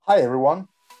Hi, everyone,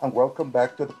 and welcome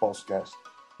back to the podcast.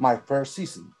 My first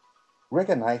season. Greg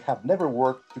and I have never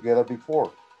worked together before,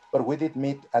 but we did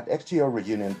meet at XGO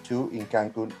Reunion 2 in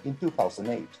Cancun in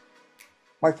 2008.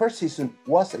 My first season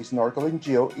was a snorkeling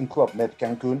geo in Club Med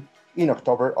Cancun in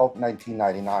October of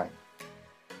 1999.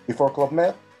 Before Club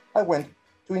Med, I went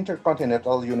to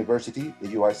Intercontinental University, the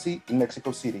UIC, in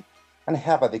Mexico City, and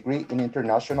have a degree in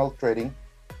international trading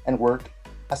and work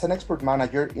as an export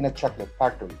manager in a chocolate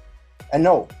factory. And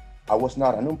no, I was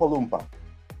not an Oompa Loompa.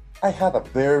 I had a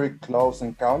very close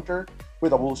encounter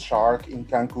with a bull shark in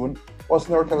Cancun while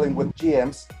snorkeling with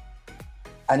GMs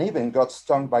and even got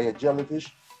stung by a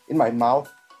jellyfish in my mouth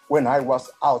when I was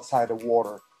outside the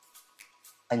water.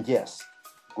 And yes,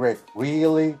 Greg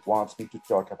really wants me to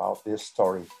talk about this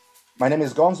story. My name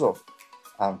is Gonzo,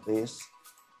 and this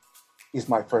is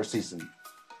my first season.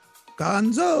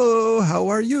 Gonzo, how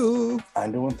are you?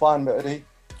 I'm doing fine, buddy.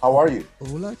 How are you?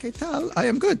 Hola, ¿qué tal? I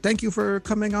am good. Thank you for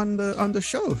coming on the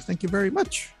show. Thank you very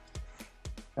much.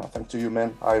 No, thanks to you,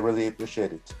 man. I really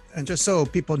appreciate it. And just so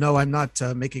people know, I'm not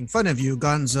making fun of you.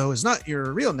 Gonzo is not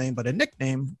your real name, but a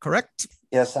nickname, correct?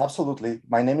 Yes, absolutely.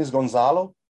 My name is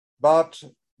Gonzalo, but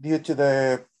due to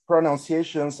the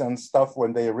pronunciations and stuff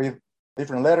when they read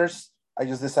different letters, I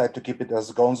just decided to keep it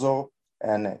as Gonzo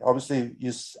and obviously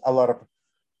use a lot of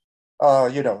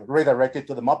redirected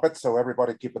to the Muppets, so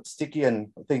everybody keep it sticky and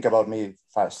think about me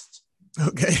fast.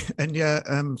 Okay, and yeah,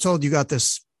 I'm told you got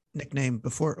this nickname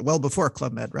before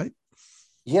Club Med, right?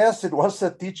 Yes, it was a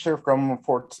teacher from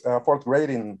fourth grade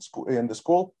in the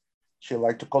school. She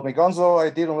liked to call me Gonzo.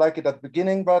 I didn't like it at the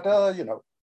beginning, but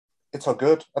it's all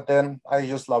good. But then I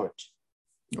just love it.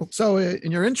 So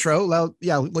in your intro,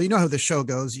 you know how the show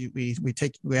goes. We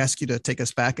ask you to take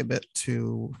us back a bit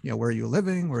to where you were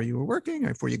living, where you were working,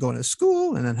 or where you going to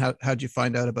school, and then how'd you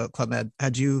find out about Club Med?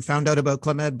 Had you found out about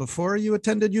Club Med before you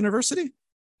attended university?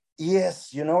 Yes,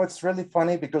 it's really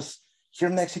funny because here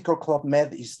in Mexico, Club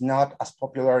Med is not as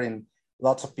popular in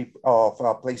lots of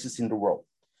places in the world.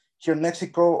 Here in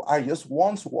Mexico, I just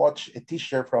once watched a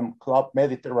T-shirt from Club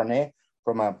Mediterranee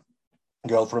from a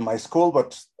girl from my school,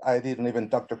 but I didn't even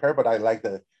talk to her, but I liked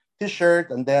the T-shirt.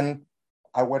 And then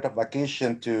I went on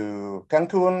vacation to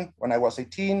Cancun when I was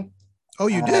 18. Oh,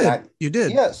 you did? You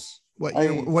did? Yes.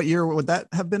 What year would that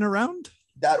have been around?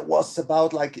 That was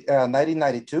about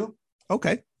 1992.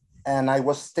 Okay. And I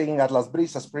was staying at Las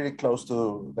Brisas, pretty close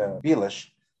to the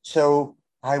village. So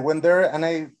I went there and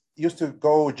I used to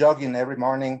go jogging every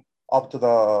morning up to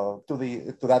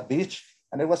that beach.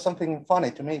 And it was something funny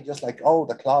to me, just like, oh,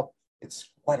 the club.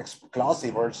 It's quite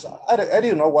exclusive, or I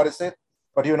don't know what is it,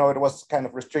 but it was kind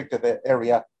of restricted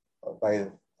area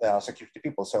by the security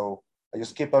people. So I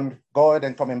just keep on going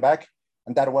and coming back,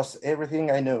 and that was everything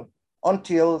I knew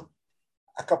until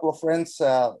a couple of friends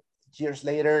years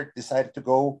later decided to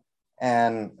go,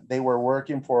 and they were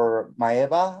working for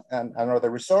Maeva and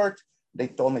another resort. They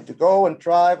told me to go and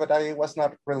try, but I was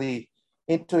not really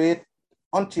into it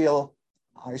until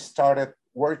I started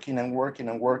working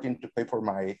to pay for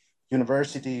my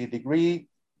university degree.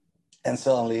 And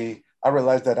suddenly I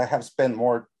realized that I have spent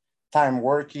more time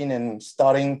working and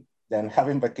studying than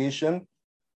having vacation.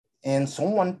 And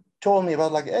someone told me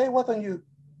about hey, why don't you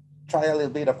try a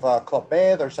little bit of Club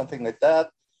Med or something like that?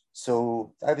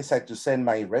 So I decided to send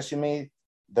my resume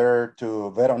there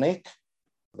to Veronique,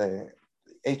 the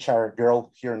HR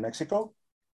girl here in Mexico.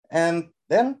 And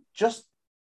then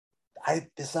I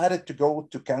decided to go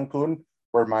to Cancun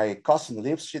where my cousin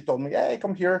lives. She told me, hey,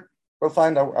 come here. We'll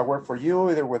find a work for you,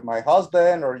 either with my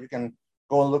husband, or you can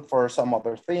go and look for some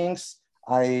other things.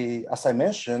 As I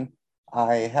mentioned,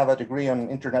 I have a degree in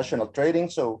international trading.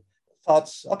 So thought,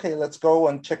 okay, let's go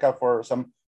and check out for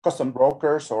some custom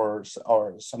brokers or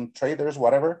some traders,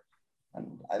 whatever.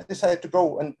 And I decided to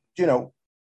go. And,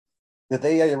 the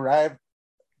day I arrived,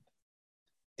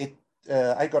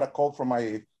 I got a call from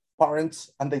my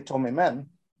parents, and they told me, man,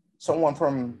 someone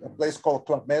from a place called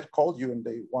Club Med called you and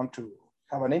they want to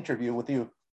have an interview with you.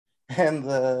 And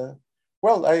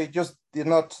I just did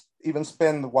not even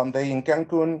spend one day in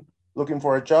Cancun looking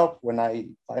for a job when I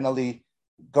finally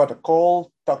got a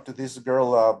call, talked to this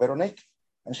girl, Veronique,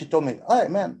 and she told me, hey,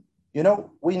 man,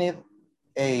 we need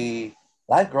a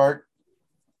lifeguard.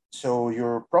 So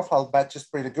your profile batch is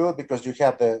pretty good because you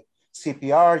have the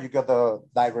CPR, you got the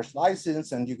diver's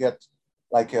license, and you get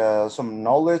some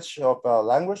knowledge of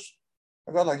language.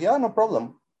 I got yeah, no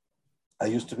problem. I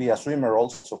used to be a swimmer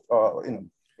also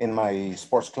in my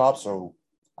sports club, so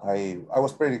I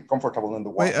was pretty comfortable in the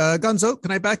water. Wait, Gonzo,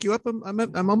 can I back you up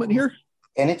a moment here?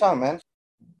 Anytime, man.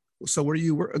 So were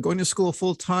you going to school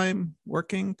full-time,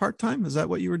 working part-time? Is that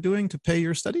what you were doing to pay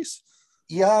your studies?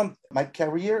 Yeah, my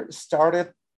career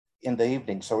started in the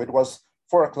evening. So it was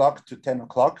 4 o'clock to 10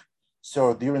 o'clock.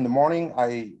 So during the morning,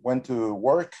 I went to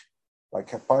work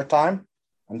like a part-time,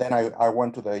 and then I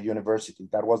went to the university.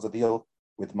 That was the deal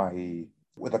with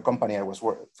with the company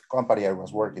company I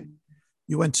was working.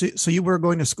 So you were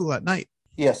going to school at night.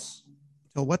 Yes.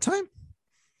 Till what time?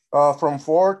 From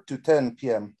 4 to 10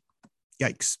 p.m.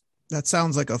 Yikes. That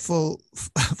sounds like a full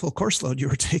course load you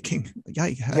were taking.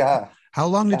 Yikes. Yeah. How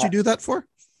long did you do that for?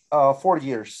 4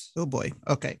 years. Oh boy.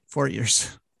 Okay. 4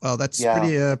 years. Well, that's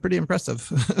Yeah. pretty impressive.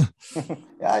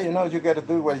 Yeah, you got to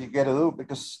do what you got to do,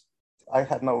 because I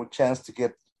had no chance to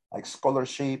get like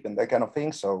scholarship and that kind of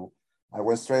thing. So I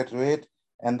went straight to it.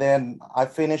 And then I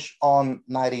finished on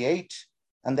 98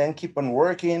 and then keep on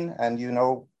working. And,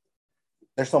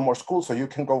 there's no more school, so you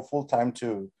can go full time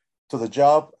to the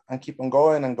job and keep on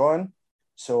going and going.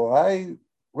 So I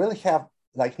really have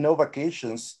like no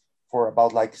vacations for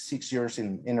about like 6 years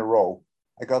in a row.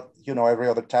 I got, every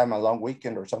other time a long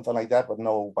weekend or something like that, but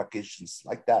no vacations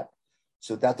like that.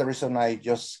 So that's the reason I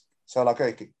just said, like,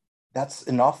 okay, that's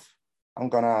enough. I'm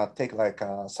gonna take like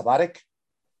a sabbatic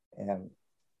and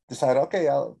decide, okay,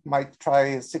 I might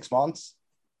try 6 months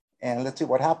and let's see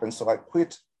what happens. So I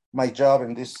quit my job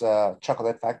in this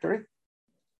chocolate factory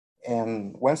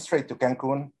and went straight to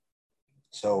Cancun.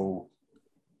 So,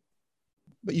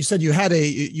 but you said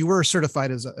you were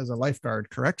certified as a lifeguard,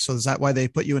 correct? So is that why they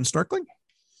put you in snorkeling?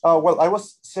 well, I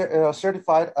was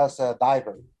certified as a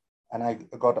diver, and I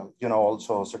got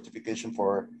also certification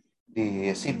for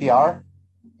the CPR,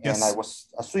 and I Yes. was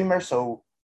a swimmer. So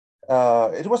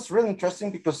it was really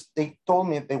interesting because they told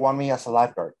me they want me as a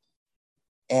lifeguard,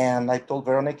 and I told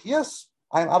Veronique, yes,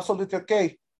 I'm absolutely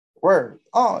okay. Where?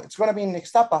 Oh, it's gonna be in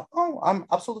Ixtapa. Oh, I'm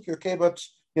absolutely okay, but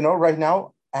right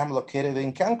now I'm located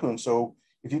in Cancun, so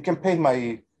if you can pay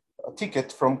my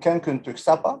ticket from Cancun to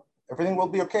Ixtapa, everything will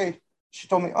be okay. She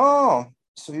told me, oh,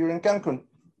 so you're in Cancun.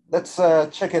 Let's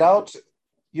check it out.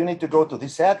 You need to go to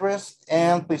this address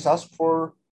and please ask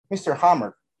for Mr.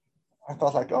 Hammer. I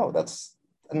thought like, oh, that's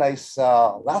a nice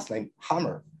last name,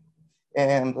 Hammer.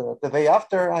 And the day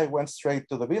after, I went straight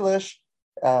to the village.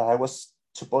 I was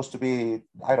supposed to be,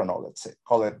 I don't know, let's say,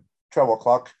 call it 12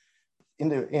 o'clock in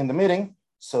the meeting.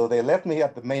 So they left me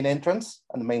at the main entrance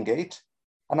and the main gate,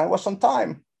 and I was on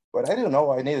time. But I didn't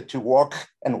know I needed to walk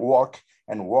and walk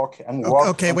and walk and walk.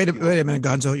 Okay, wait a minute,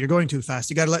 Gonzo. You're going too fast.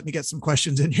 You got to let me get some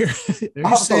questions in here.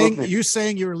 Are Absolutely. you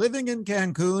saying you were living in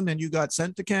Cancun and you got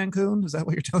sent to Cancun? Is that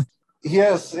what you're telling?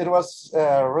 Yes, it was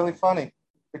really funny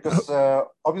because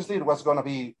obviously it was going to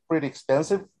be pretty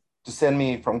expensive to send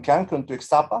me from Cancun to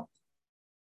Ixtapa.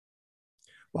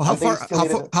 Well,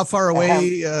 how far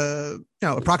away,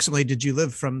 approximately did you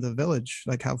live from the village?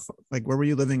 Like where were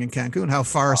you living in Cancun? How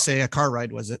far, say, a car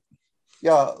ride was it?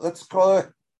 Yeah, let's call it,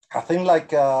 I think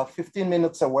like 15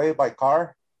 minutes away by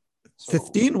car. So,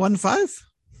 15, 1-5?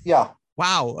 Yeah.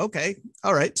 Wow. Okay.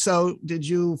 All right. So did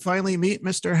you finally meet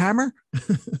Mr. Hammer?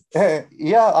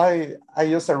 Yeah, I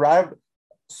just arrived.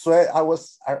 I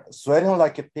was sweating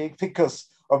like a pig because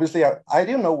obviously I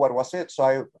didn't know what was it. So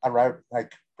I arrived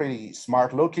like pretty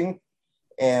smart looking,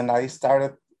 and I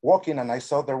started walking and I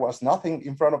saw there was nothing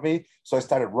in front of me. So I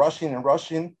started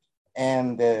rushing,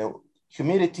 and the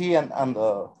humidity and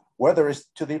the weather is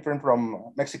too different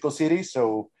from Mexico City.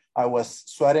 So I was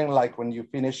sweating like when you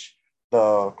finish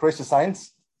the crazy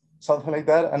signs, something like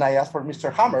that. And I asked for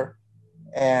Mr. Hammer,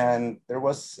 and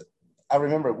I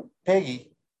remember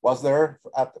Peggy was there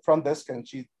at the front desk, and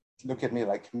she looked at me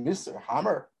like, Mr.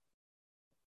 Hammer?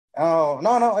 Oh,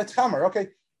 no, it's Hammer. Okay.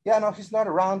 Yeah, no, he's not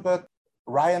around, but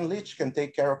Ryan Leach can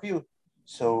take care of you.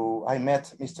 So I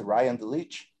met Mr. Ryan the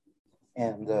Leach,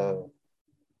 and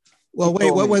well,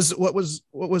 wait, what was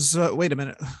wait a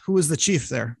minute, who was the chief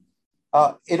there?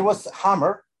 It was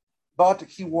Hammer, but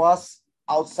he was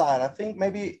outside. I think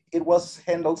maybe it was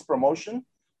Handel's promotion,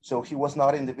 so he was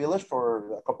not in the village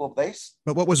for a couple of days.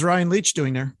 But what was Ryan Leach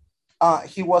doing there?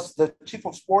 He was the chief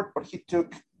of sport, but he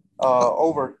took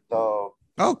over the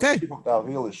chief of the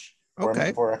village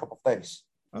for a couple of days.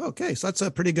 Okay, so that's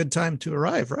a pretty good time to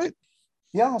arrive, right?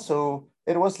 Yeah, so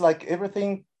it was like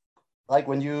everything, like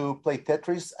when you play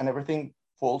Tetris and everything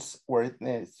falls where it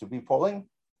needs to be falling,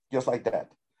 just like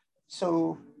that.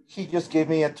 So he just gave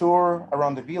me a tour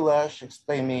around the village,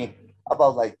 explained me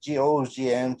about like GOs,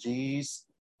 GMGs,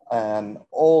 and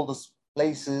all those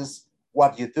places,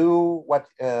 what you do, what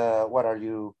are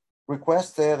you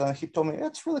requested. And he told me,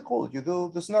 it's really cool. You do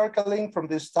the snorkeling from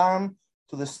this time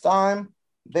to this time.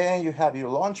 Then you have your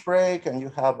lunch break and you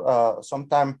have some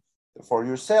time for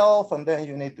yourself. And then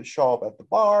you need to show up at the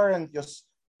bar and just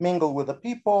mingle with the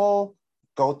people,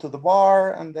 go to the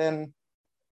bar, and then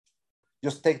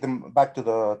just take them back to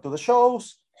the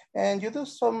shows. and you do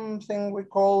something we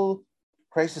call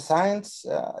crazy science.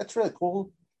 It's really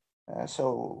cool.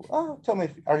 Tell me,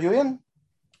 are you in?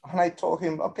 And I told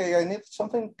him, okay, I need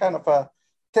something kind of a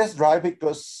test drive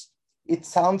because it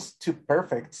sounds too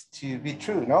perfect to be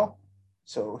true, no?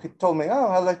 So he told me, oh,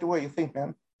 I like the way you think,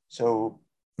 man. So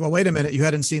Well, wait a minute. You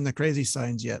hadn't seen the crazy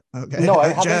signs yet. Okay. no, I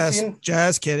haven't seen.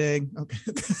 Just kidding. Okay.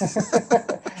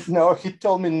 No, he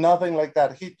told me nothing like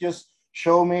that. He just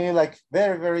showed me like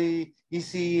very, very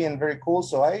easy and very cool.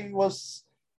 So I was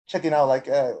checking out like,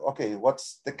 okay,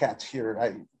 what's the catch here?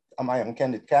 Am I on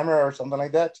candid camera or something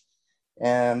like that?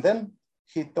 And then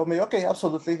he told me, okay,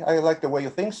 absolutely. I like the way you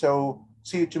think. So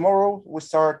see you tomorrow. We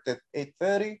start at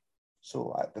 8:30.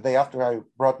 So the day after, I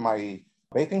brought my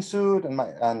bathing suit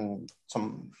and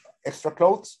some extra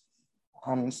clothes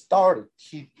and started.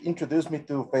 He introduced me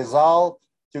to Faisal,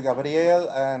 to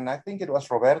Gabriel, and I think it was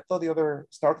Roberto, the other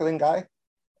snorkeling guy.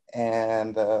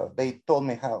 And they told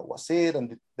me how was it,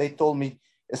 and they told me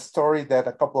a story that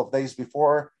a couple of days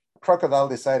before, crocodile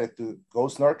decided to go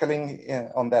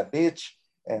snorkeling on that beach,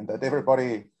 and that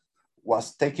everybody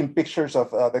was taking pictures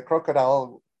of the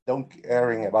crocodile, don't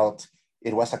caring about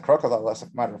it was a crocodile, as a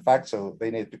matter of fact. So they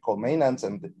needed to call maintenance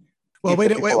and. Well,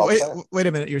 wait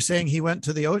a minute. You're saying he went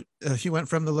to he went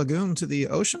from the lagoon to the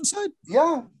ocean side?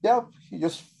 Yeah. He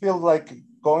just feel like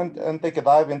going and take a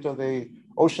dive into the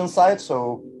ocean side.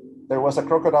 So there was a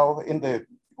crocodile in the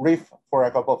reef for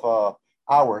a couple of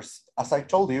hours. As I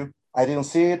told you, I didn't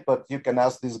see it, but you can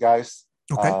ask these guys,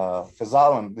 okay.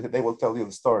 Fazal, and they will tell you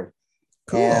the story.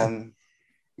 Cool. And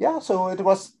yeah, so it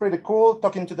was pretty cool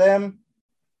talking to them,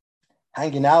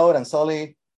 hanging out, and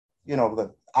slowly,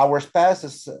 the hours passed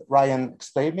as Ryan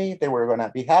explained me they were going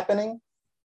to be happening.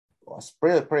 It was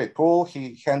pretty cool.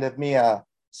 He handed me a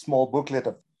small booklet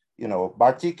of,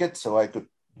 bar tickets so I could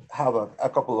have a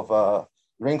couple of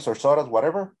drinks or sodas,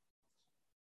 whatever.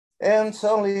 And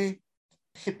suddenly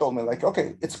he told me like,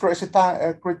 okay, it's crazy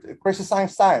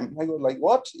science time. I go like,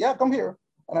 what? Yeah, come here.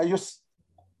 And I just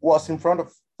was in front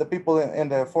of the people in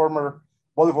the former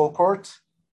volleyball court,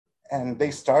 and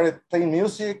they started playing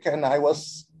music, and I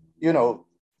was,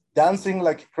 dancing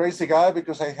like a crazy guy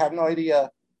because I have no idea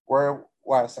where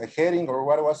was I heading or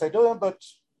what was I doing, but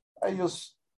I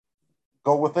just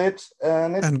go with it.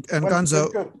 And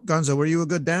Gonzo, were you a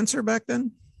good dancer back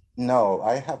then? No,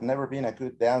 I have never been a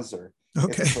good dancer.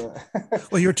 Okay.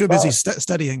 Well, you were too busy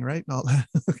studying, right? All that.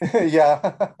 Yeah.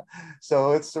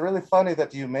 So it's really funny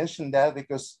that you mentioned that,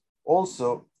 because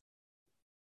also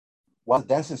was a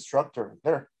dance instructor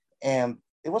there. And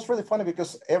it was really funny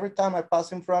because every time I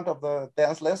pass in front of the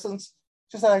dance lessons,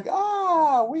 she's like,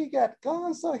 we got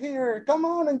Gonzo here. Come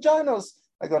on and join us.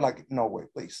 I go like, no way,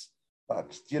 please.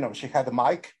 But, she had the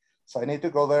mic. So I need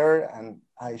to go there. And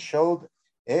I showed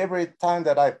every time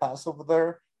that I pass over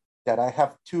there that I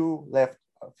have 2 left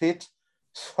feet.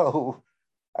 So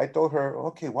I told her,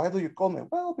 okay, why do you call me?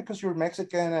 Well, because you're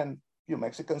Mexican and you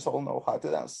Mexicans all know how to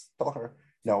dance. I told her,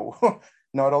 no,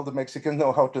 not all the Mexicans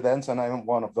know how to dance, and I'm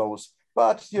one of those.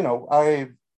 But, I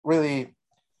really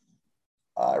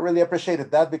appreciated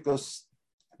that, because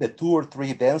the 2 or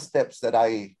 3 dance steps that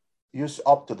I use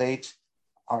up to date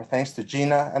are thanks to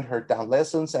Gina and her dance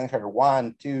lessons and her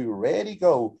 1, 2, ready,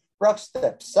 go, rock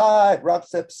step side.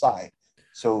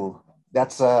 So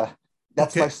that's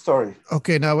my story.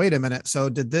 Okay, now wait a minute. So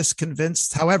did this convince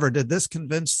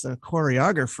the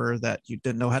choreographer that you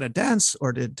didn't know how to dance,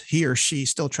 or did he or she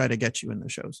still try to get you in the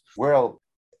shows? Well,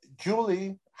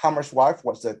 Julie Hammer's wife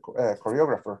was the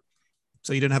choreographer.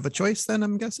 So you didn't have a choice then,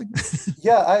 I'm guessing?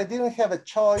 Yeah, I didn't have a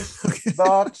choice, okay.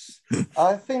 But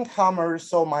I think Hammer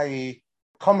saw my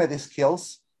comedy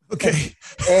skills. Okay.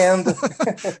 And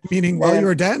meaning while you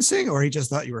were dancing, or he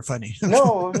just thought you were funny?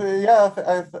 No, yeah,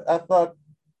 I thought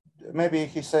maybe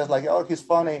he says like, oh, he's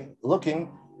funny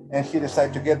looking, and he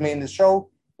decided to get me in the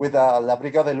show with La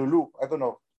Brigada de Lulu. I don't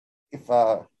know if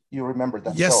you remember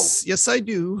that show. Yes, I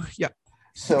do. Yeah.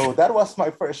 So that was my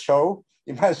first show.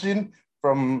 Imagine,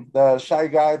 from the shy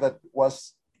guy that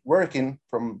was working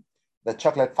from the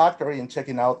chocolate factory and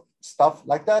checking out stuff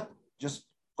like that, just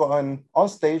going on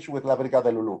stage with La Brigada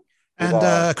de Lulu. And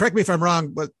correct me if I'm wrong,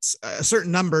 but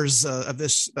certain numbers of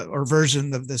this or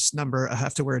version of this number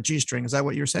have to wear a G-string. Is that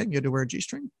what you're saying? You had to wear a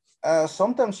G-string?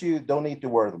 Sometimes you don't need to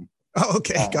wear them. Oh,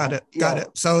 okay. Got it.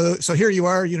 So here you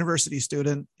are, university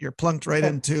student. You're plunked right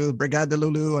into Brigade de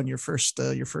Lulu on your first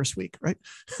week, right?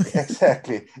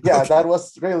 Exactly. Yeah, okay. That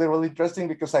was really, really interesting,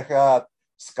 because I had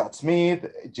Scott Smith,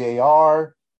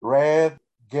 JR, Red,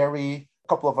 Gary, a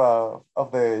couple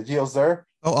of the Geos there.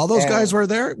 Oh, all those guys were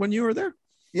there when you were there?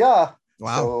 Yeah.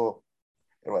 Wow. So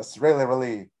it was really,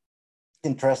 really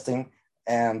interesting.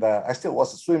 And I still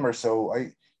was a swimmer, so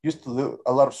I used to do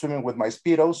a lot of swimming with my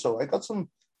Speedo. So I got some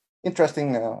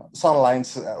interesting sun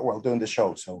lines while doing the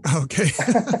show. So Okay.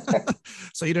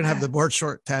 So you didn't have the board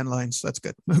short tan lines. That's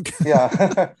good. Okay.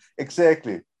 yeah,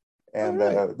 exactly. And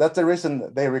Right. that's the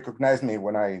reason they recognize me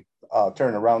when I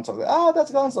turn around. So,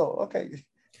 that's Gonzo. Okay,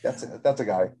 that's a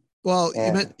guy. Well,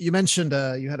 And you mentioned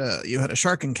you had a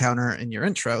shark encounter in your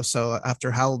intro. So after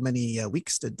how many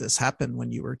weeks did this happen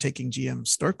when you were taking GM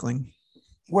snorkeling?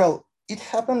 well, it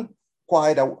happened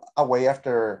quite a way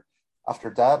after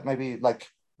that. Maybe like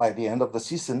by the end of the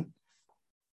season,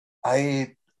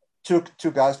 I took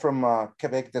two guys from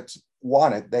Quebec that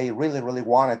they really, really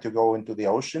wanted to go into the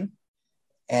ocean.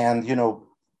 And,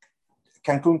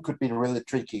 Cancun could be really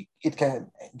tricky. It can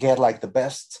get like the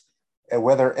best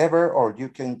weather ever, or you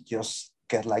can just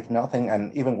get like nothing.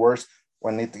 And even worse,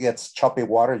 when it gets choppy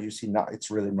water, you see now it's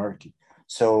really murky.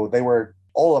 So they were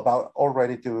all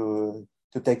ready to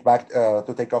take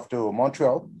off to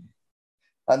Montreal,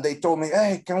 and they told me,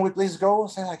 "Hey, can we please go?"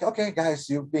 So I'm like, "Okay, guys,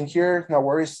 you've been here, no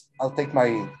worries. I'll take my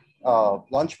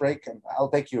lunch break and I'll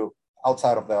take you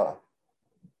outside of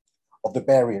the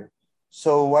barrier."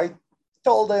 So I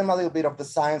told them a little bit of the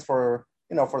science for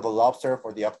the lobster,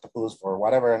 for the octopus, for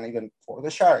whatever, and even for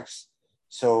the sharks.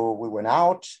 So we went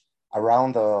out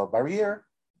around the barrier,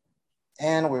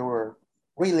 and we were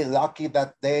really lucky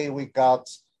that day. We got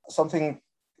something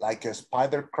like a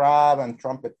spider crab and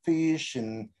trumpet fish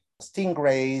and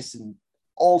stingrays and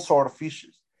all sort of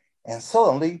fishes. And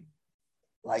suddenly,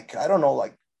 like I don't know,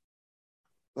 like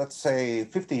let's say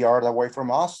 50 yards away from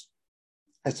us,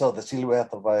 I saw the silhouette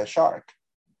of a shark.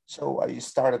 So I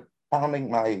started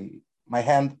pounding my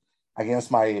hand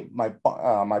against my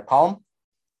palm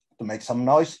to make some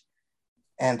noise,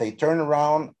 and they turned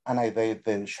around and I did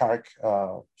the shark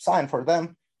sign for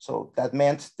them. So that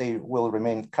meant they will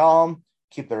remain calm,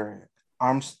 keep their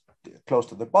arms close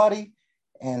to the body,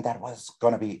 and that was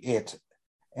gonna be it.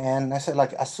 And I said,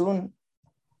 like, as soon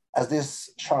as this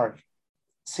shark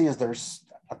sees there's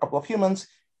a couple of humans,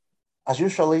 as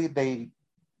usually they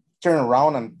turn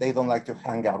around and they don't like to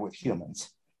hang out with humans.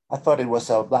 I thought it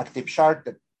was a black tip shark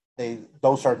that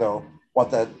those are the what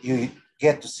that you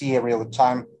get to see every other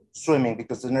time swimming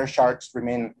because the nurse sharks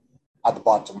remain at the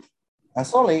bottom. And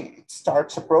slowly it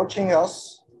starts approaching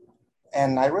us,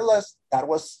 and I realized that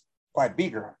was quite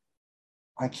bigger.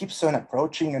 And keeps on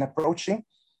approaching and approaching,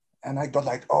 and I got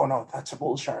like, oh no, that's a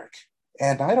bull shark.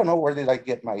 And I don't know where did I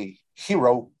get my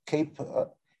hero cape,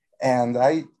 and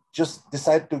I just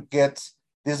decided to get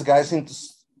these guys into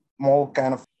small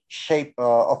kind of shape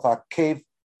of a cave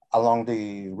along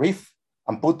the reef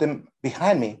and put them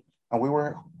behind me. And we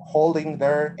were holding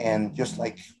there and just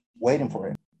like waiting for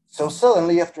it. So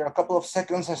suddenly, after a couple of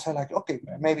seconds, I said like, okay,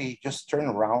 maybe just turn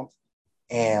around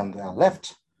and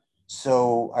left.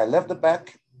 So I left the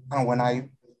back, and when I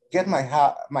get my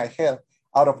head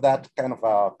out of that kind of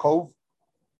a cove,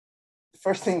 the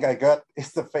first thing I got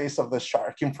is the face of the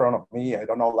shark in front of me. I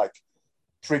don't know, like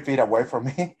 3 feet away from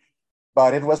me.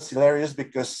 But it was hilarious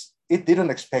because it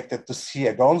didn't expect it to see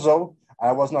a gonzo.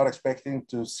 I was not expecting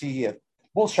to see a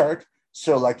bull shark.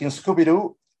 So like in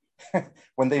Scooby-Doo,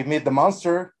 when they meet the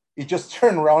monster, it just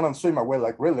turned around and swim away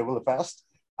like really, really fast.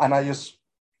 And I just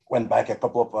went back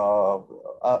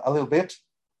a little bit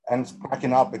and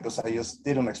cracking up because I just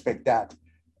didn't expect that.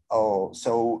 Oh,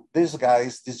 so these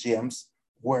guys, these GMs,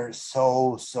 were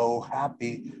so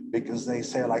happy because they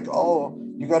say like, oh,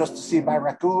 you got us to see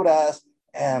barracudas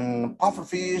and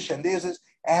pufferfish and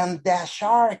and that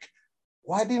shark.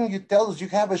 Why didn't you tell us you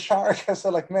have a shark? I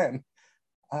said like, man,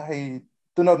 I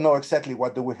do not know exactly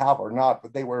what do we have or not,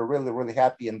 but they were really, really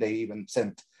happy, and they even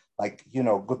sent like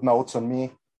good notes on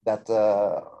me that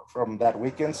from that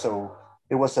weekend. So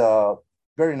it was a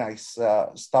very nice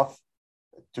stuff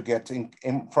to get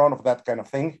in front of that kind of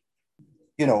thing.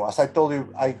 As I told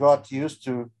you, I got used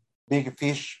to big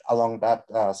fish along that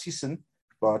season.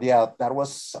 But yeah, that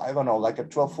was, I don't know, like a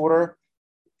 12-footer.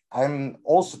 I'm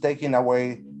also taking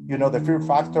away, the fear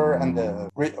factor and the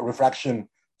refraction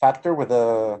factor with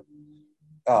a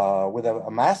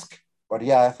mask. But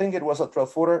yeah, I think it was a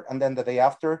 12-footer. And then the day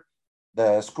after,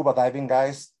 the scuba diving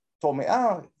guys told me,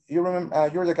 you remember,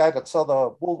 you're the guy that saw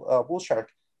the bull shark.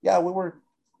 Yeah, we were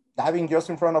diving just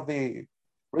in front of the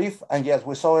reef, and yes,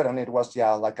 we saw it, and it was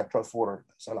like a 12-footer.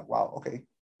 So like, wow, okay,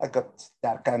 I got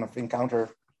that kind of encounter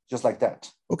just like that.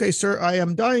 Okay, sir, I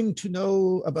am dying to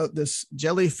know about this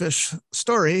jellyfish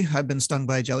story. I've been stung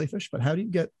by a jellyfish, but how do you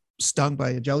get stung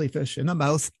by a jellyfish in the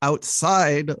mouth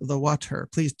outside the water?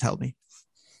 Please tell me.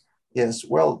 Yes,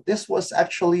 well, this was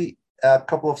actually a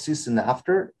couple of seasons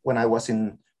after when I was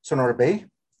in Sonora Bay.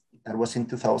 That was in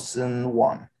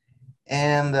 2001.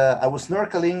 And I was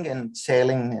snorkeling and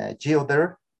sailing geo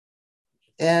there.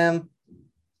 And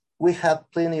we had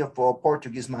plenty of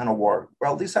Portuguese man o' war.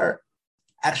 Well, these are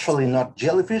actually not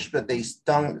jellyfish, but they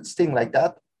sting like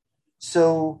that.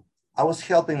 So I was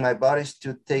helping my buddies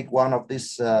to take one of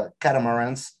these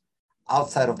catamarans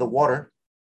outside of the water.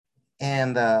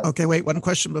 And okay, wait, one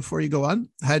question before you go on.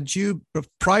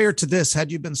 Prior to this,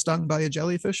 had you been stung by a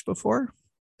jellyfish before?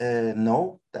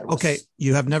 No, that was... Okay,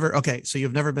 so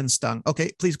you've never been stung.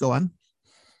 Okay, please go on.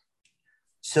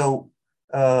 So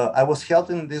I was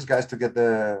helping these guys to get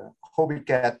the Hobie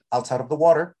cat outside of the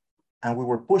water, and we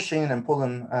were pushing and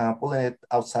pulling it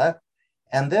outside.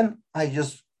 And then I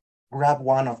just grabbed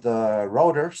one of the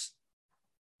rotors,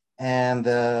 and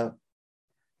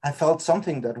I felt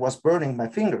something that was burning my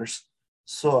fingers.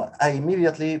 So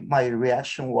my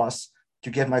reaction was to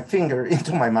get my finger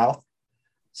into my mouth.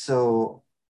 So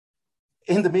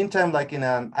in the meantime, like in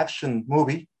an action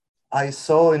movie, I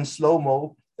saw in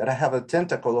slow-mo that I have a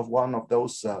tentacle of one of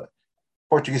those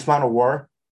Portuguese man o' war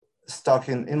stuck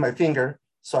in my finger.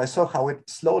 So I saw how it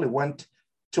slowly went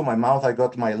to my mouth. I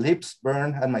got my lips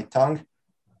burned and my tongue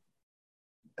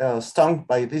stung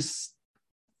by this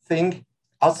thing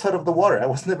outside of the water. I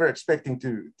was never expecting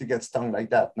to get stung like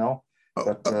that, no?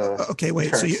 But, okay,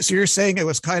 wait. So you're saying it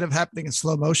was kind of happening in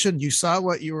slow motion. You saw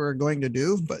what you were going to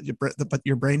do, but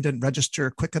your brain didn't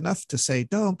register quick enough to say,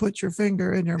 "Don't put your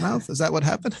finger in your mouth." Is that what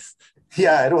happened?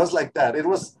 Yeah, it was like that. It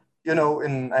was,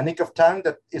 in a nick of time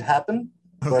that it happened.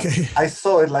 Okay. But I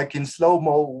saw it like in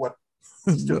slow-mo, what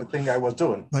stupid thing I was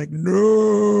doing. Like,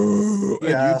 no.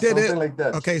 Yeah, and you did something it. like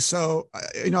that. Okay, so,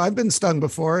 I've been stung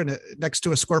before, and next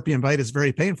to a scorpion bite is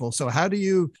very painful. So how do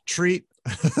you treat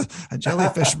a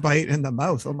jellyfish bite in the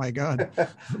mouth? Oh, my God.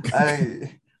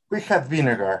 Okay. We had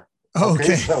vinegar.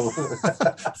 Okay. So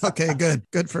okay, good.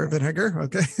 Good for vinegar.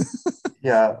 Okay.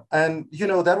 Yeah, and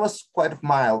that was quite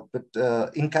mild. But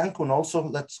in Cancun also,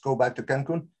 let's go back to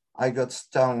Cancun. I got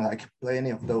stung like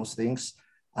plenty of those things.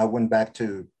 I went back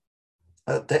to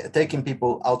taking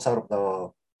people outside of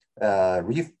the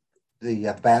reef, the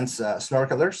advanced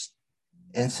snorkelers,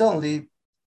 and suddenly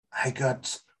I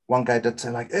got one guy that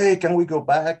said like, "Hey, can we go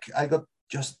back? I got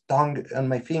just stung on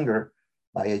my finger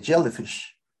by a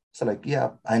jellyfish." So like,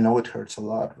 yeah, I know it hurts a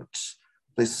lot. But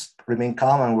please remain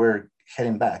calm, and we're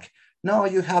heading back. No,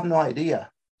 you have no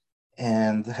idea.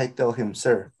 And I tell him,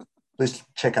 "Sir, please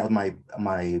check out my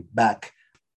back."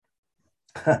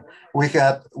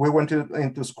 we went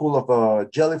into school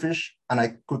of jellyfish, and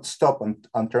I could stop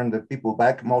and turn the people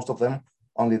back. Most of them,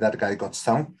 only that guy got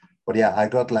stung. But yeah, I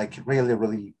got like really,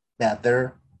 really bad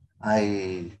there.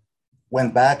 I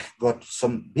went back, got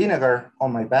some vinegar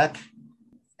on my back,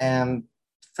 and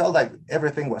felt like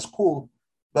everything was cool.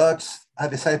 But I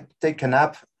decided to take a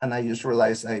nap, and I just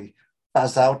realized I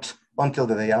passed out until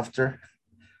the day after.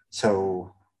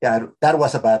 So yeah, that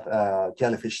was a bad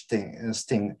jellyfish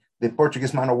sting. The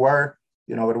Portuguese man o' war,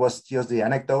 it was just the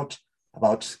anecdote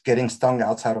about getting stung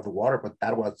outside of the water, but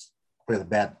that was really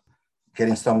bad,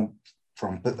 getting stung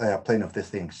from playing of these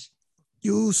things.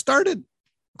 You started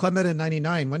Clement in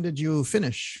 99. When did you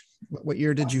finish? What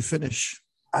year did you finish?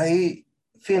 I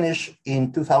finished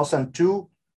in 2002,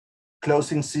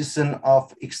 closing season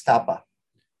of Ixtapa.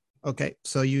 Okay,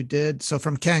 so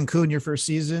from Cancun, your first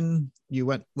season,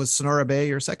 was Sonora Bay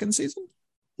your second season?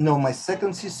 No, my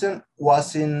second season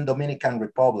was in Dominican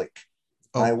Republic.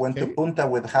 Okay. I went to Punta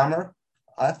with Hammer.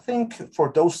 I think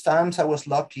for those times I was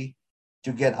lucky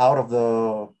to get out of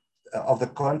the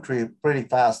country pretty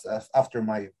fast. After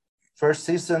my first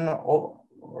season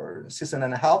or season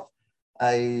and a half,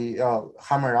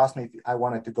 Hammer asked me if I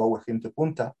wanted to go with him to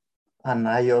Punta, and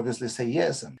I obviously say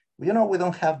yes. And we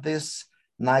don't have this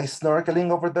nice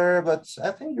snorkeling over there, but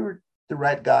I think you're the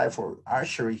right guy for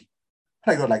archery.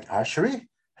 And I go like, archery?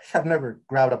 I have never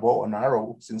grabbed a bow and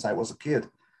arrow since I was a kid.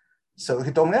 So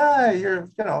he told me, you're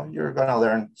gonna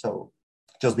learn. So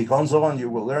just be gonzo and you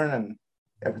will learn, and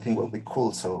everything will be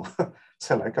cool. So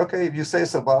like, okay, if you say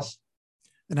so, boss.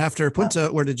 And after Punta,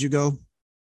 where did you go?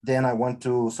 Then I went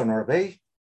to Sonora Bay.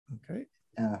 Okay.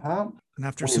 Uh-huh. And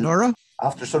after Sonora?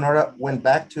 After Sonora, went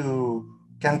back to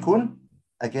Cancun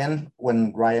again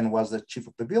when Ryan was the chief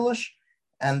of the village.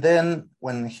 And then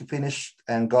when he finished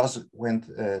and Gus went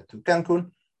to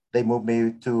Cancun, they moved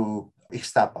me to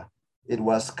Ixtapa. It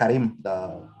was Karim,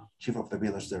 the chief of the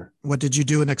village there. What did you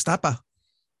do in Ixtapa?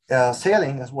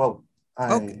 Sailing as well.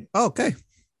 Okay.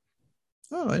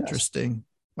 Oh, interesting. Yes.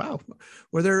 Wow.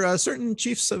 Were there certain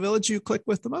chiefs of village you click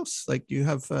with the most? Like, do you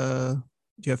have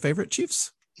favorite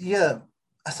chiefs? Yeah.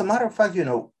 As a matter of fact,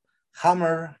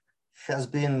 Hammer has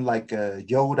been like a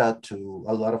Yoda to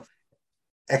a lot of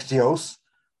XGOs.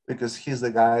 because he's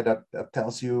the guy that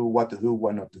tells you what to do,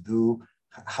 what not to do,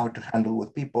 how to handle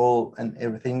with people and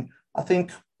everything. I think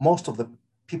most of the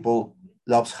people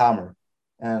loves Hammer,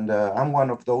 and I'm one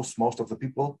of those most of the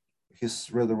people. He's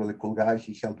really really cool guy.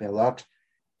 He helped me a lot.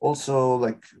 Also,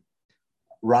 like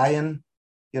Ryan,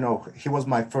 he was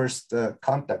my first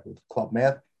contact with Club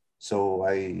Med, so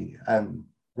I'm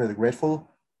really grateful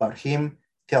about him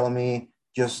telling me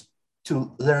just to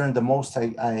learn the most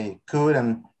I could,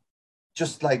 and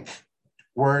just like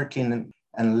working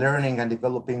and learning and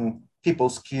developing people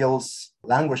skills,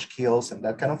 language skills, and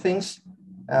that kind of things.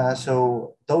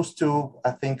 So those two,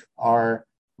 I think, are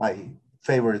my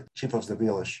favorite chief of the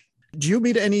village. Do you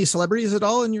meet any celebrities at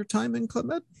all in your time in Club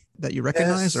Med that you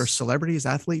recognize, or Yes, celebrities,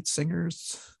 athletes, singers?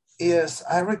 yes,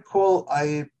 I recall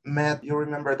I met. You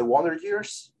remember the Wonder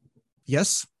Years?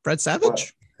 Yes, Fred Well,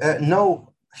 Savage.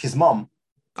 no, his mom.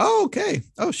 Oh, okay.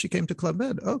 Oh, she came to Club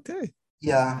Med. Okay.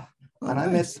 Yeah, Oh, and I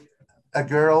met nice. a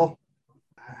girl.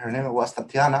 Her name was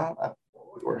Tatiana.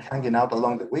 We were hanging out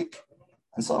along the week,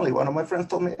 and suddenly one of my friends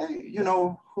told me, "Hey,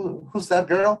 who's that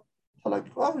girl?" I'm like,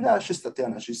 "Oh yeah, she's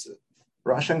Tatiana. She's a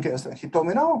Russian guest." And he told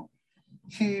me, "No,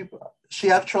 he she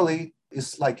actually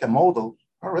is like a model."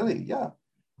 Oh, really? Yeah.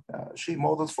 She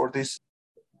models for this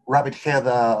Rabbit Head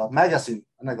magazine,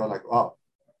 and I go like, "Oh,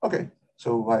 okay." So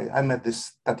I met this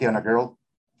Tatiana girl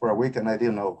for a week, and I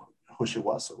didn't know who she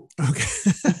was. So Okay.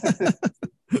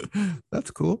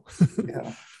 That's cool.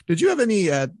 yeah. Did you have any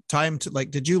time to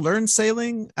did you learn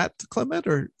sailing at Club Med,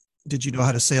 or did you know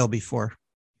how to sail before?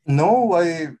 No,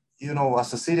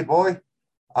 as a city boy,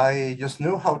 I just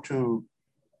knew how to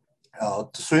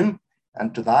swim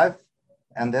and to dive,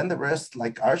 and then the rest,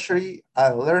 like archery, I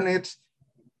learned it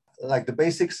like the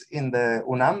basics in the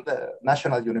UNAM, the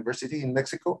National University in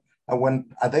Mexico. I went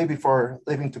a day before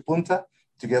leaving to Punta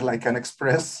to get like an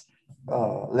express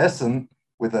lesson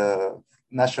with a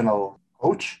national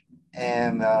coach.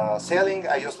 And sailing,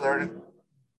 I just learned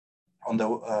on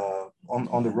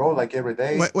the road like every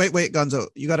day. Wait, Gonzo.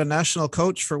 You got a national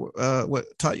coach for what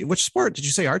taught you which sport? Did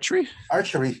you say archery?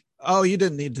 Archery. Oh, you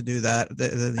didn't need to do that.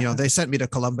 They sent me to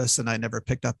Columbus, and I never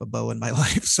picked up a bow in my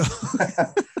life. So,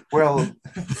 Well,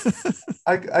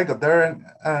 I got there and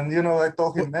I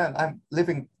told him, man, I'm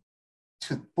leaving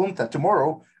to Punta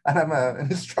tomorrow and I'm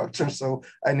an instructor, so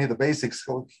I need the basics.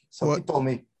 So he what told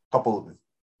me a couple of it.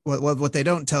 what they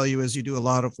don't tell you is you do a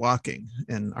lot of walking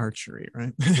in archery,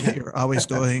 right? Yeah. You're always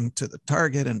going to the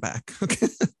target and back. Okay,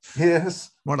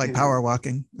 Yes. more like Yeah, power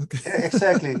walking. Okay.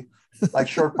 exactly. Like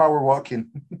short power walking.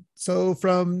 So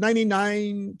from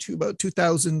 99 to about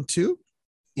 2002.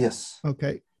 Yes.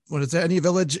 Okay. Well, is there any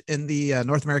village in the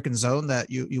North American zone that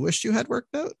you wished you had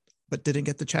worked out but didn't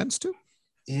get the chance to?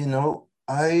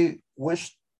 I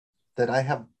wish that I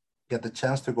have get the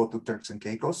chance to go to Turks and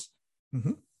Caicos,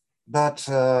 Mm-hmm. but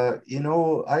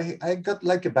I got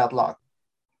like a bad luck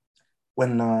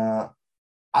when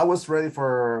I was ready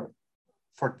for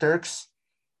Turks.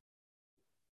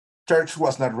 Turks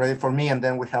was not ready for me, and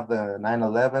then we have the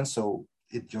 9/11, so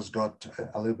it just got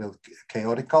a little bit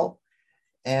chaotical.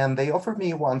 And they offered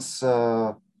me once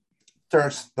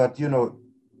Turks, but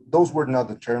those were not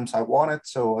the terms I wanted.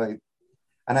 So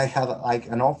I had like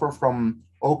an offer from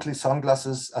Oakley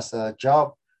Sunglasses as a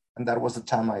job, and that was the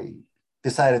time I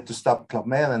decided to stop Club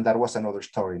Med, and that was another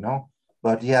story, no?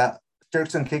 But yeah,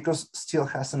 Turks and Caicos still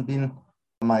hasn't been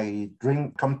my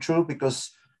dream come true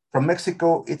because from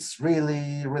Mexico it's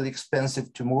really really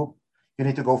expensive to move. You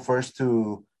need to go first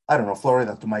to, I don't know,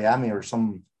 Florida to Miami or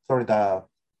some Florida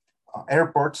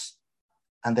airports,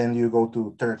 and then you go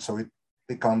to Turks. So it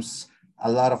becomes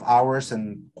a lot of hours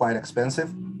and quite expensive.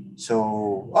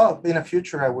 So, in the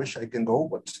future, I wish I can go,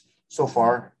 but so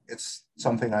far, it's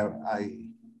something I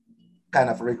kind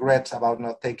of regret about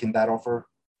not taking that offer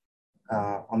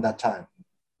on that time.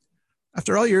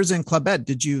 After all years in Club Med,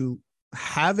 did you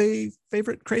have a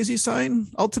favorite crazy sign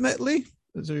ultimately?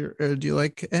 Do you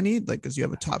like any? Like, do you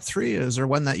have a top three? Is there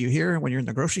one that you hear when you're in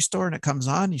the grocery store and it comes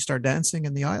on, you start dancing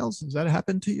in the aisles? Does that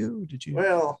happen to you? Did you?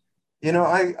 Well,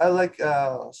 I like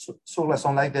Sur la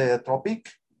Sunlight de Tropic.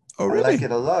 Oh, I like really?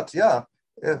 it a lot. Yeah.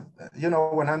 If,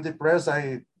 when I'm depressed,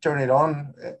 I turn it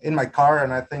on in my car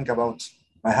and I think about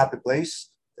my happy place,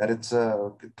 that it's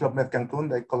Club Med Cancun.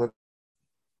 They call it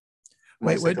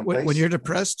my Wait, second when place. you're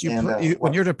depressed, And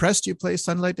when you're depressed, you play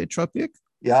Sunlight de Tropic?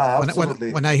 yeah, When, when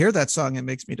absolutely. when I hear that song, it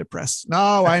makes me depressed.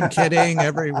 No, I'm kidding,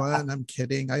 everyone. I'm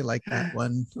kidding. I like that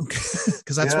one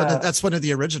because Yeah, that's one of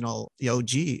the original, the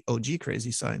OG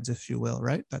crazy signs, if you will,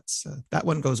 right? That's that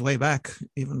one goes way back,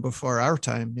 even before our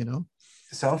time.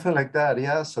 something like that.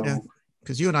 Yeah. Yeah. So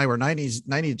because you and I were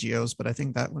 90 Geos, but I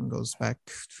think that one goes back,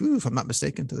 if I'm not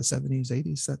mistaken, to the 70s,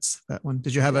 80s. That's that one.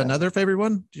 Did you have Yeah. another favorite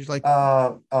one? Did you like?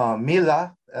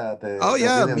 Mila, Oh the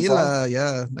yeah, Brazilian song. Mila.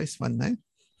 Yeah, nice one, eh?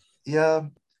 Yeah,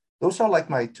 those are like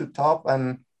my two top.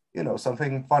 And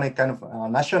something funny, kind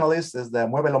of nationalist is the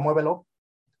Muévelo, Muévelo.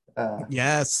 Uh,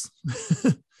 Yes,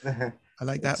 I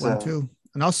like that it's one too.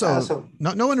 And yeah, also, so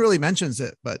no one really mentions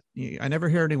it, but I never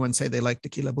hear anyone say they like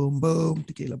Tequila Boom Boom,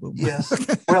 Tequila Boom yes.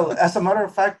 Boom. Well, as a matter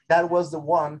of fact, that was the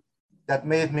one that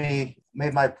made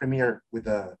my premiere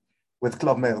with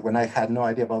Club Med when I had no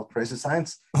idea about Crazy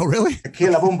Science. Oh, really?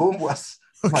 Tequila Boom Boom was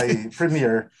Okay. my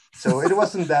premiere, so it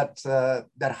wasn't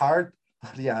that hard.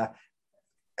 But yeah,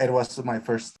 it was my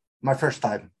first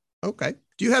time. Okay.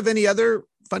 Do you have any other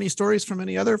funny stories from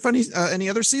any other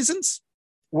seasons?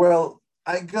 Well,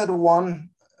 I got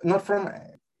one, not from,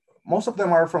 most of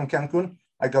them are from Cancun.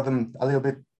 I got them a little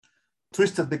bit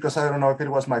twisted because I don't know if it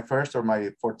was my first or my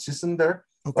fourth season there.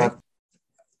 Okay. But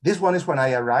this one is when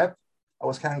I arrived. I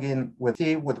was hanging with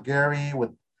T, with Gary, with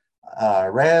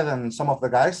Red, and some of the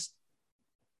guys.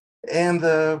 And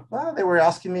well, they were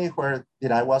asking me where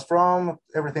did I was from,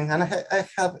 everything. And I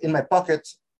have in my pocket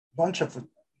a bunch of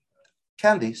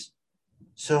candies.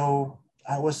 So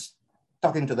I was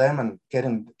talking to them and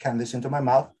getting candies into my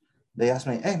mouth. They asked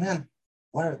me, "Hey man,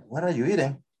 what are you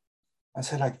eating?" I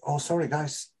said like, "Oh, sorry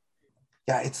guys.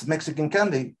 Yeah, it's Mexican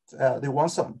candy. They want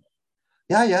some."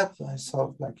 Yeah, yeah. I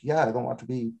saw like, yeah, I don't want to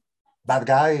be bad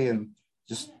guy and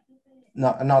just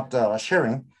not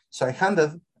sharing. So I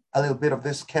handed a little bit of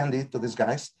this candy to these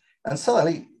guys, and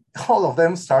suddenly all of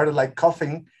them started like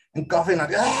coughing and coughing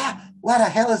like, what the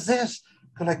hell is this?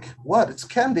 I'm like, what? It's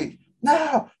candy.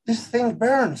 No, this thing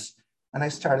burns. And I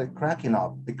started cracking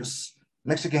up because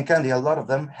Mexican candy, a lot of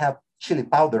them have chili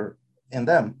powder in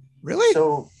them. Really?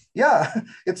 So yeah,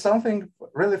 it's something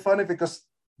really funny because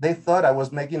they thought I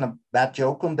was making a bad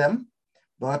joke on them,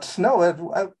 but no,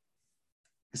 I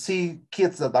see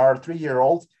kids that are 3 year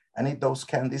old and eat those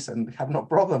candies and have no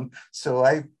problem. So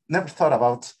I never thought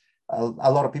about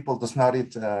a lot of people does not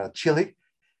eat chili,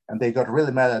 and they got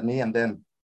really mad at me. And then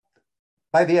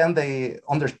by the end, they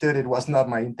understood it was not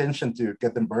my intention to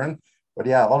get them burned. But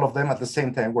yeah, all of them at the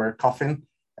same time were coughing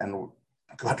and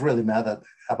got really mad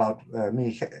about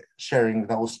me sharing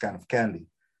those kind of candy.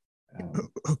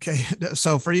 Okay.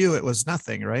 So for you, it was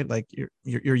nothing, right? Like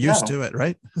you're used No, to it,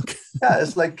 right? yeah,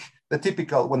 it's like the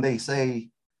typical when they say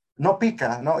no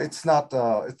pica, no, it's not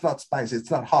spicy, it's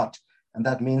not hot, and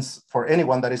that means for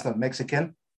anyone that is not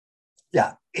Mexican,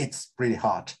 yeah, it's pretty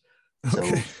hot.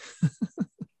 Okay. So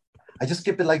I just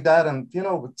keep it like that, and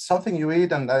it's something you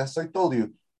eat, and as I told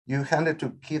you, you hand it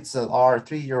to kids that are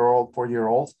 3 year old, 4 year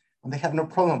olds, and they have no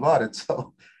problem about it.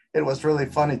 So it was really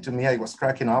funny to me. I was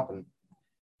cracking up, and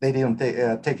they didn't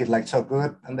take it like so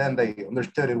good, and then they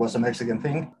understood it was a Mexican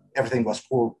thing. Everything was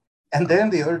cool. And then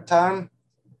the other time,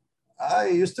 I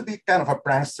used to be kind of a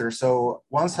prankster. So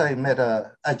once I met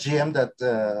a GM that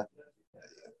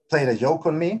played a joke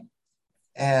on me.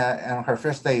 And on her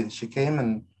first day, she came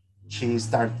and she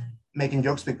started making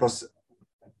jokes because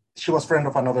she was friend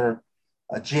of another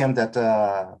GM that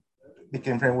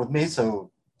became friend with me.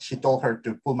 So she told her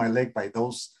to pull my leg by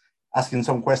those asking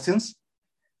some questions.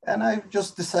 And I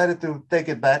just decided to take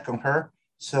it back on her.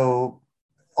 So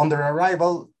on their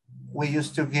arrival, we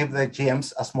used to give the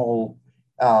GMs a small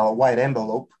white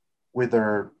envelope with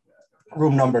their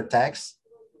room number tags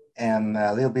and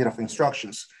a little bit of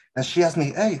instructions. And she asked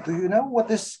me, "Hey, do you know what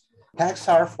these tags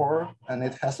are for?" And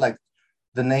it has like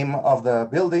the name of the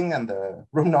building and the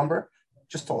room number.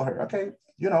 Just told her, "Okay,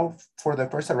 for the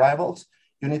first arrivals,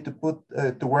 you need to put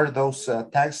to wear those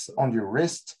tags on your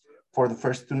wrist for the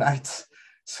first 2 nights."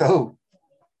 So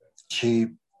she,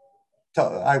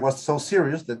 I was so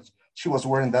serious that she was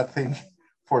wearing that thing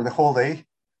for the whole day.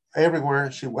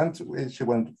 Everywhere she went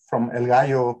from El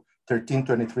Gallo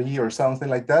 1323 or something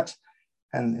like that,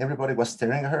 and everybody was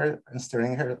staring at her and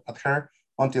staring at her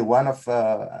until one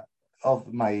of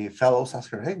my fellows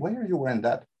asked her, "Hey, why are you wearing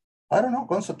that?" "I don't know.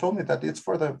 Gonzo told me that it's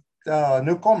for the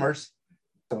newcomers."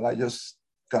 So I just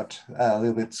got a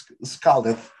little bit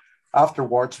scalded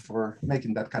afterwards for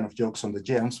making that kind of jokes on the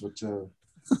GMs. But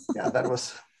yeah, that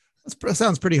was That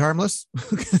sounds pretty harmless.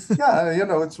 yeah,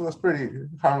 it was pretty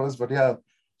harmless, but yeah,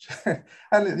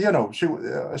 and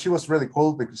she was really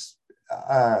cool because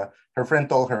her friend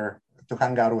told her to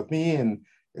hang out with me and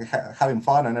having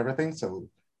fun and everything. So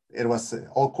it was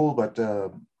all cool, but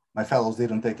my fellows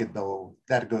didn't take it though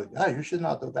that good. You should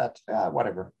not do that. Yeah,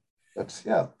 whatever. But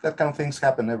yeah, that kind of things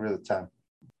happen every time.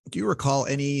 Do you recall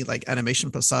any like animation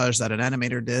passage that an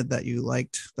animator did that you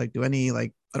liked? Like, do any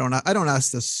like I don't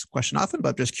ask this question often, but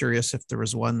I'm just curious if there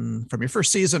was one from your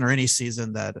first season or any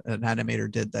season that an animator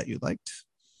did that you liked.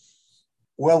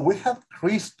 Well, we have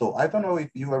Cristo. I don't know if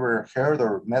you ever heard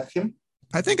or met him.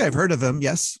 I think I've heard of him.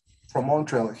 Yes. From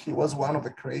Montreal. He was one of the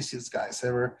craziest guys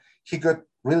ever. He got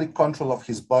really control of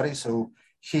his body, so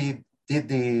he did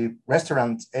the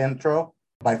restaurant intro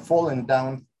by falling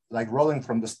down, like rolling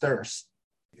from the stairs.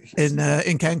 In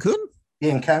Cancun.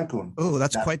 In Cancun. Oh,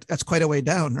 that's quite a way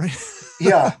down, right?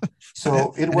 Yeah.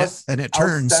 So it was and it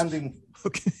turns. Outstanding.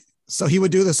 Okay. So he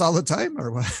would do this all the time, or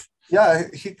what? Yeah,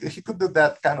 he could do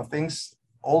that kind of things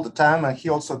all the time, and he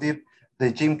also did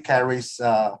the Jim Carrey's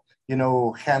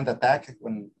hand attack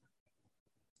when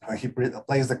he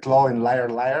plays the claw in Liar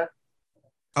Liar.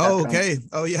 Oh, okay.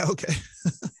 Oh, yeah, okay.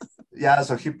 Yeah,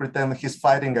 so he pretended he's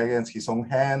fighting against his own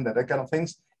hand and that kind of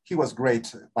things. He was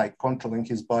great by controlling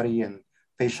his body and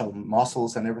facial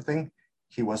muscles and everything.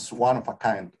 He was one of a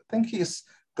kind. I think he's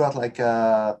got like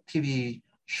a TV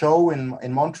show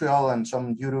in Montreal and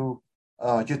some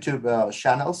YouTube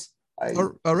channels.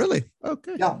 Oh, really?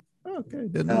 Okay. Yeah. Okay,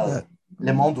 didn't know that.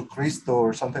 Le Monde Cristo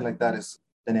or something like that is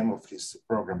the name of his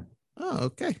program. Oh,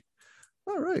 okay.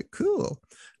 All right, cool.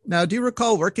 Now, do you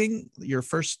recall working your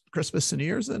first Christmas and New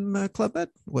Year's in Club Med?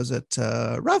 Was it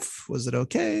rough? Was it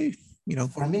okay?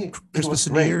 For me, Christmas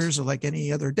and New Year's or like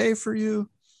any other day for you?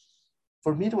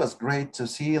 For me, it was great to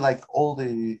see like all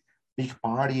the big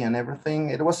party and everything.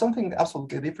 It was something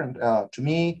absolutely different to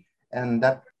me. And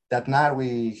that night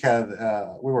we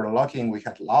were lucky and we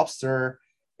had lobster.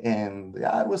 And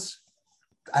yeah, it was,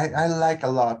 I like a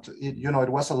lot. It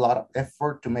was a lot of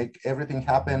effort to make everything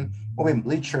happen, moving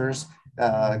bleachers,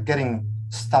 getting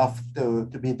stuff to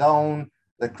be done,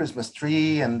 the Christmas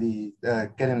tree and the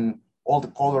getting all the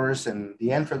colors and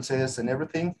the entrances and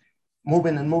everything,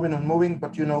 moving and moving and moving.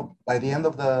 But, by the end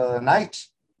of the night,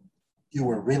 you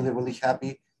were really, really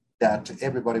happy that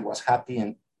everybody was happy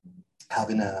and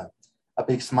having a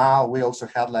big smile. We also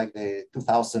had like the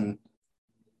 2000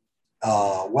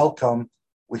 welcome.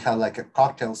 We had like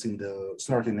cocktails in the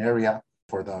snorkeling area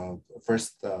for the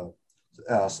first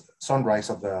sunrise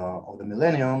of the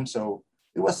millennium. So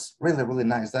it was really, really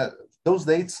nice. Those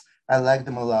dates, I liked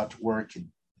them a lot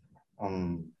working.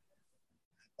 And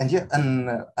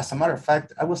as a matter of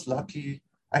fact, I was lucky.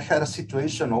 I had a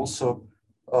situation also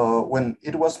when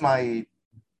it was my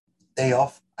day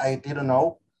off. I didn't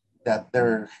know that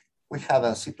we had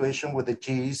a situation with the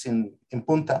G's in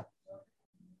Punta,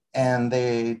 and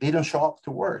they didn't show up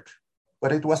to work.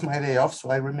 But it was my day off, so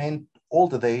I remained all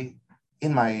the day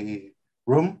in my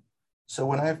room. So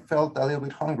when I felt a little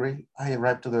bit hungry, I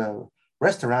arrived to the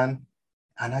restaurant,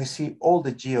 and I see all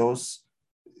the GOs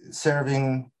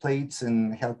serving plates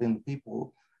and helping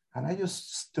people. And I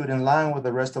just stood in line with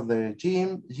the rest of the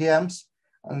GMs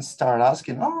and started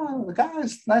asking, "Oh,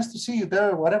 guys, nice to see you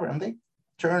there," whatever. And they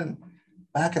turned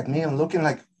back at me and looking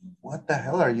like, "What the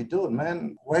hell are you doing,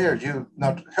 man? Why are you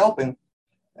not helping?"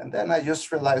 And then I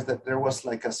just realized that there was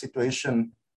like a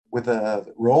situation with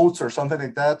the roads or something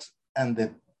like that. And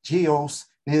the GOs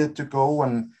needed to go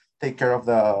and take care of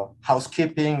the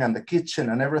housekeeping and the kitchen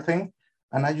and everything.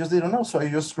 And I just didn't know. So I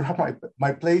just grabbed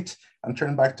my plate and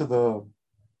turned back to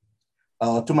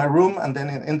my room. And then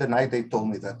in the night, they told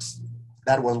me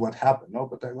that was what happened. No,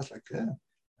 but I was like, yeah,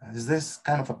 is this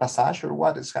kind of a passage or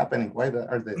what is happening? Why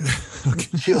are they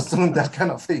just doing that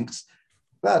kind of things?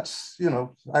 But,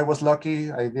 I was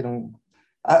lucky.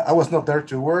 I was not there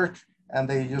to work. And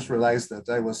they just realized that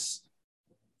I was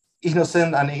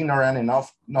innocent and ignorant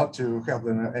enough not to help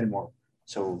them anymore.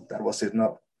 So that was it.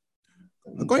 No.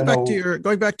 Going back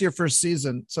to your first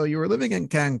season, so you were living in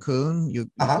Cancun. You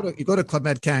go to Club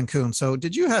Med Cancun. So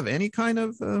did you have any kind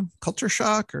of culture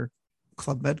shock or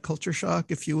Club Med culture shock,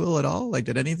 if you will, at all? Like,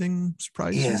 did anything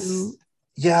surprise you?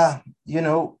 Yeah,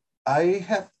 I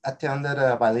have attended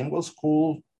a bilingual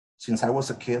school since I was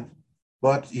a kid,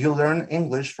 but you learn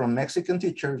English from Mexican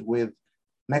teachers with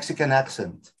Mexican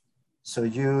accent. So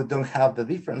you don't have the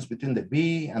difference between the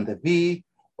B and the V,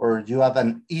 or you have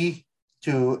an E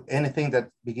to anything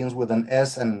that begins with an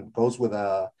S and goes with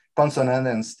a consonant.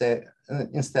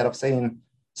 Instead of saying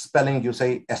spelling, you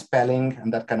say spelling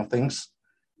and that kind of things.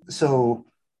 So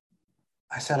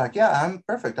I said like, yeah, I'm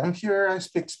perfect. I'm here. I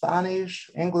speak Spanish,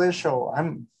 English, so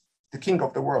I'm the king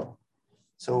of the world.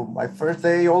 So my first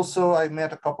day also, I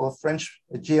met a couple of French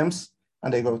GMs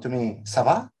and they go to me, "Ça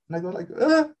va?" And I go like,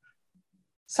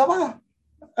 "Ça va?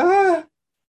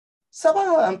 Ça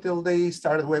va?" Until they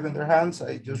started waving their hands.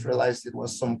 I just realized it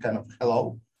was some kind of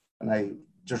hello. And I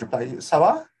just replied, "Ça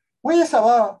va? Oui, ça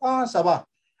va. Ah, ça va."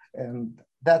 And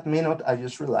that minute, I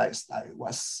just realized I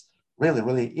was really,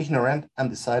 really ignorant and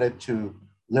decided to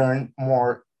learn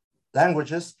more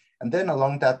languages. And then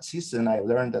along that season, I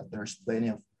learned that there's plenty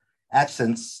of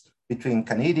accents between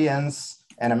Canadians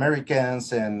and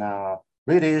Americans and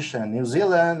British and New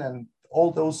Zealand and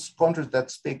all those countries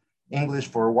that speak English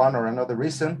for one or another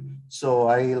reason. So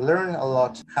I learned a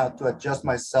lot how to adjust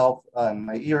myself and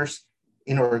my ears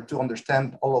in order to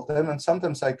understand all of them. And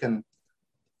sometimes I can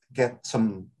get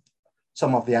some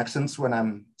of the accents when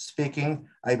I'm speaking.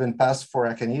 I even passed for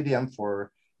a Canadian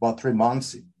for about 3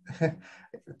 months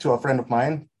to a friend of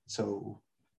mine. So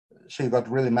she got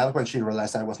really mad when she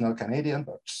realized I was not Canadian,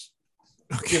 but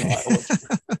Okay. you know, I was.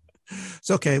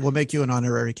 It's okay. We'll make you an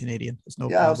honorary Canadian. There's no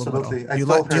Yeah, problem absolutely. at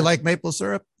all. Do you like maple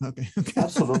syrup? Okay. Okay.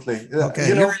 Absolutely. Okay.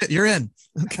 You know, You're in.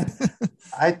 Okay.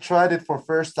 I tried it for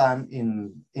first time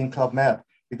in Club Med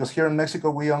because here in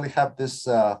Mexico we only have this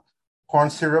corn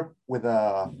syrup with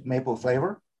a maple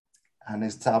flavor, and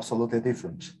it's absolutely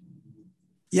different.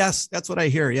 Yes, that's what I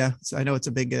hear. Yeah, so I know it's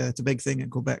a big thing in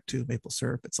Quebec too. Maple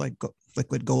syrup. It's like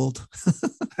liquid gold.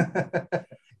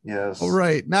 Yes. All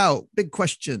right. Now, big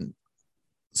question.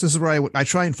 So this is where I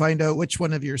try and find out which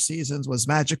one of your seasons was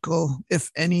magical,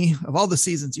 if any. Of all the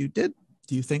seasons you did,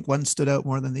 do you think one stood out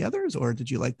more than the others, or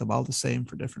did you like them all the same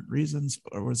for different reasons,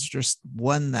 or was there just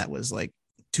one that was like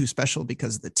too special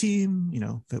because of the team? You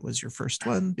know, if it was your first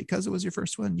one because it was your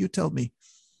first one, you tell me.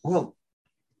 Well,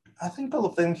 I think all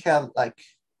of them had like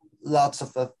lots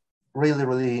of really,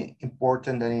 really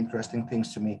important and interesting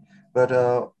things to me. But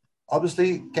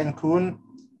obviously, Cancun,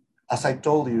 as I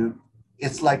told you,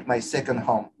 it's like my second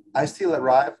home. I still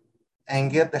arrive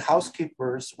and get the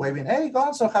housekeepers waving, "Hey,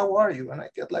 Gonzo, how are you?" And I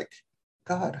get like,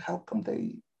 God, how come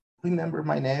they remember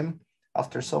my name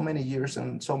after so many years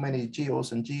and so many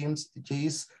Geos and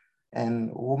Gs, and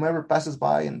whomever passes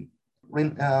by and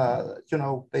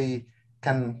they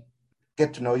can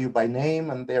get to know you by name,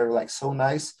 and they're like so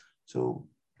nice. So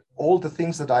all the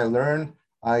things that I learn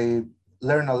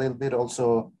a little bit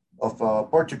also of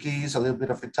Portuguese, a little bit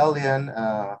of Italian,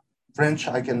 French.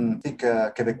 I can speak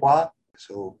Quebecois,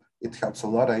 so it helps a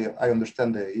lot. I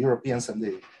understand the Europeans and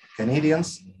the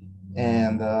Canadians,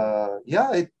 and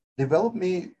yeah, it developed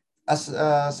me as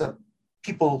a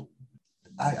people.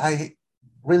 I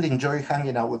really enjoy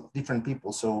hanging out with different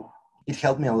people, so it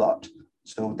helped me a lot.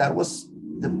 So that was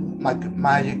the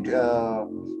magic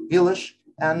village,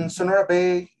 and Sonora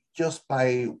Bay, just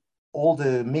by all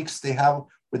the mix they have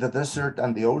with the desert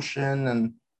and the ocean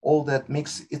and all that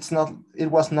mix. It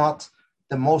was not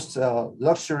the most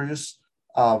luxurious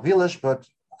village, but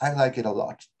I like it a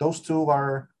lot. Those two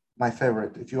are my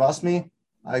favorite. If you ask me,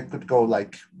 I could go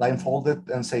like blindfolded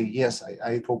and say yes,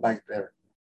 I go back there.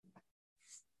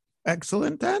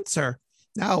 Excellent answer.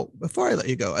 Now, before I let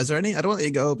you go, is there any, I don't let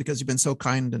you go because you've been so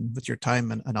kind and with your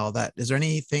time and all that. Is there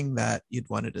anything that you'd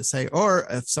wanted to say, or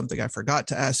if something I forgot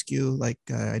to ask you, like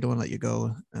I don't want to let you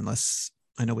go unless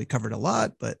I know we covered a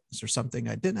lot, but is there something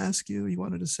I didn't ask you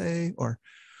wanted to say, or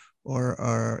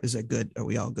is it good? Are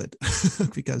we all good?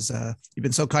 Because you've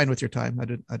been so kind with your time.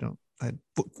 I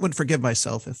wouldn't forgive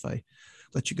myself if I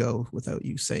let you go without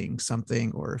you saying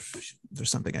something, or if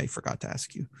there's something I forgot to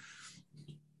ask you.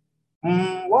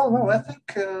 Well, no, I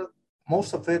think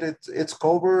most of it's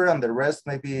covered, and the rest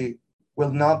maybe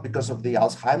will not because of the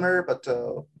Alzheimer. But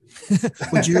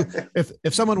would you,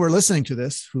 if someone were listening to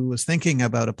this who was thinking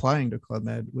about applying to Club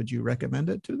Med, would you recommend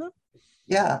it to them?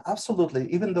 Yeah,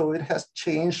 absolutely. Even though it has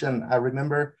changed, and I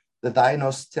remember the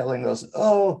dinos telling us,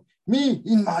 "Oh, me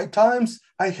in my times,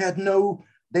 I had no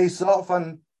days off,"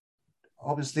 and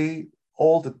obviously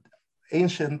all the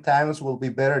ancient times will be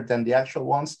better than the actual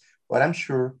ones. But I'm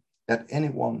sure that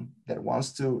anyone that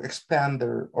wants to expand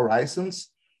their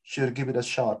horizons should give it a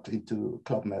shot into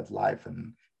Club Med life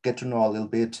and get to know a little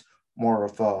bit more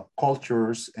of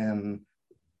cultures and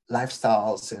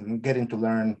lifestyles, and getting to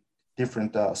learn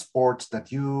different sports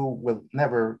that you will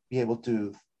never be able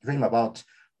to dream about,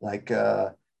 like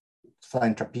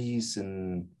flying trapeze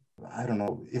and I don't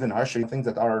know, even archery, things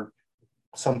that are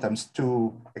sometimes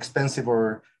too expensive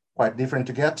or quite different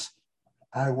to get.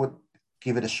 I would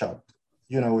give it a shot.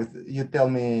 You know, if you tell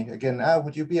me again,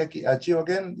 would you be a Geo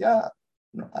again? Yeah,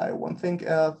 no, I won't think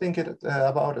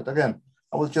about it again.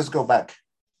 I will just go back,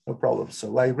 no problem.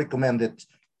 So I recommend it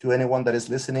to anyone that is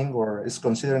listening or is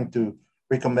considering to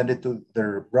recommend it to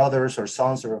their brothers or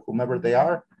sons or whomever they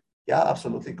are. Yeah,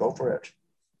 absolutely, go for it.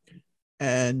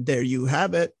 And there you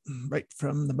have it, right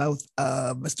from the mouth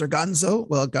of Mr. Gonzo.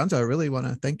 Well, Gonzo, I really want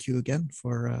to thank you again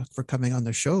for coming on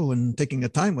the show and taking the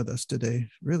time with us today.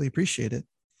 Really appreciate it.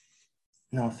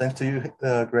 No, thanks to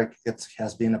you, Greg. It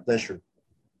has been a pleasure.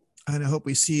 And I hope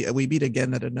we meet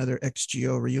again at another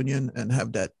XGO reunion and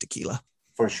have that tequila.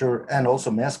 For sure. And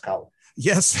also mezcal.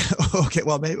 Yes. Okay.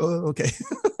 Well, maybe. Okay.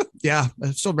 Yeah.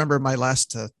 I still remember my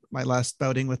last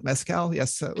bouting with mezcal.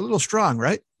 Yes. A little strong,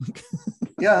 right?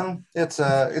 Yeah, it's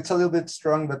a little bit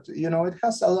strong, but it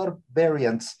has a lot of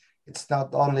variants. It's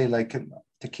not only like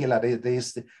tequila.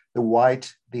 There's the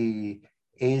white, the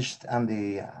aged, and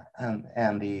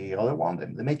the other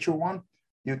one, the mature one.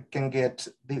 You can get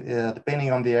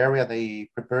depending on the area they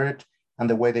prepare it and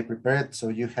the way they prepare it. So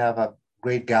you have a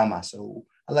great gamma. So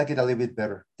I like it a little bit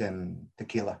better than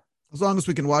tequila. As long as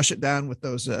we can wash it down with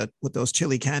those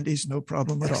chili candies, no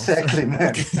problem at all. Exactly, man.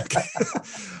 Okay.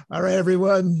 All right,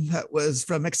 everyone. That was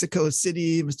from Mexico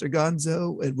City, Mr.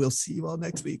 Gonzo, and we'll see you all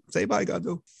next week. Say bye,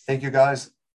 Gonzo. Thank you,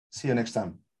 guys. See you next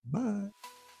time. Bye.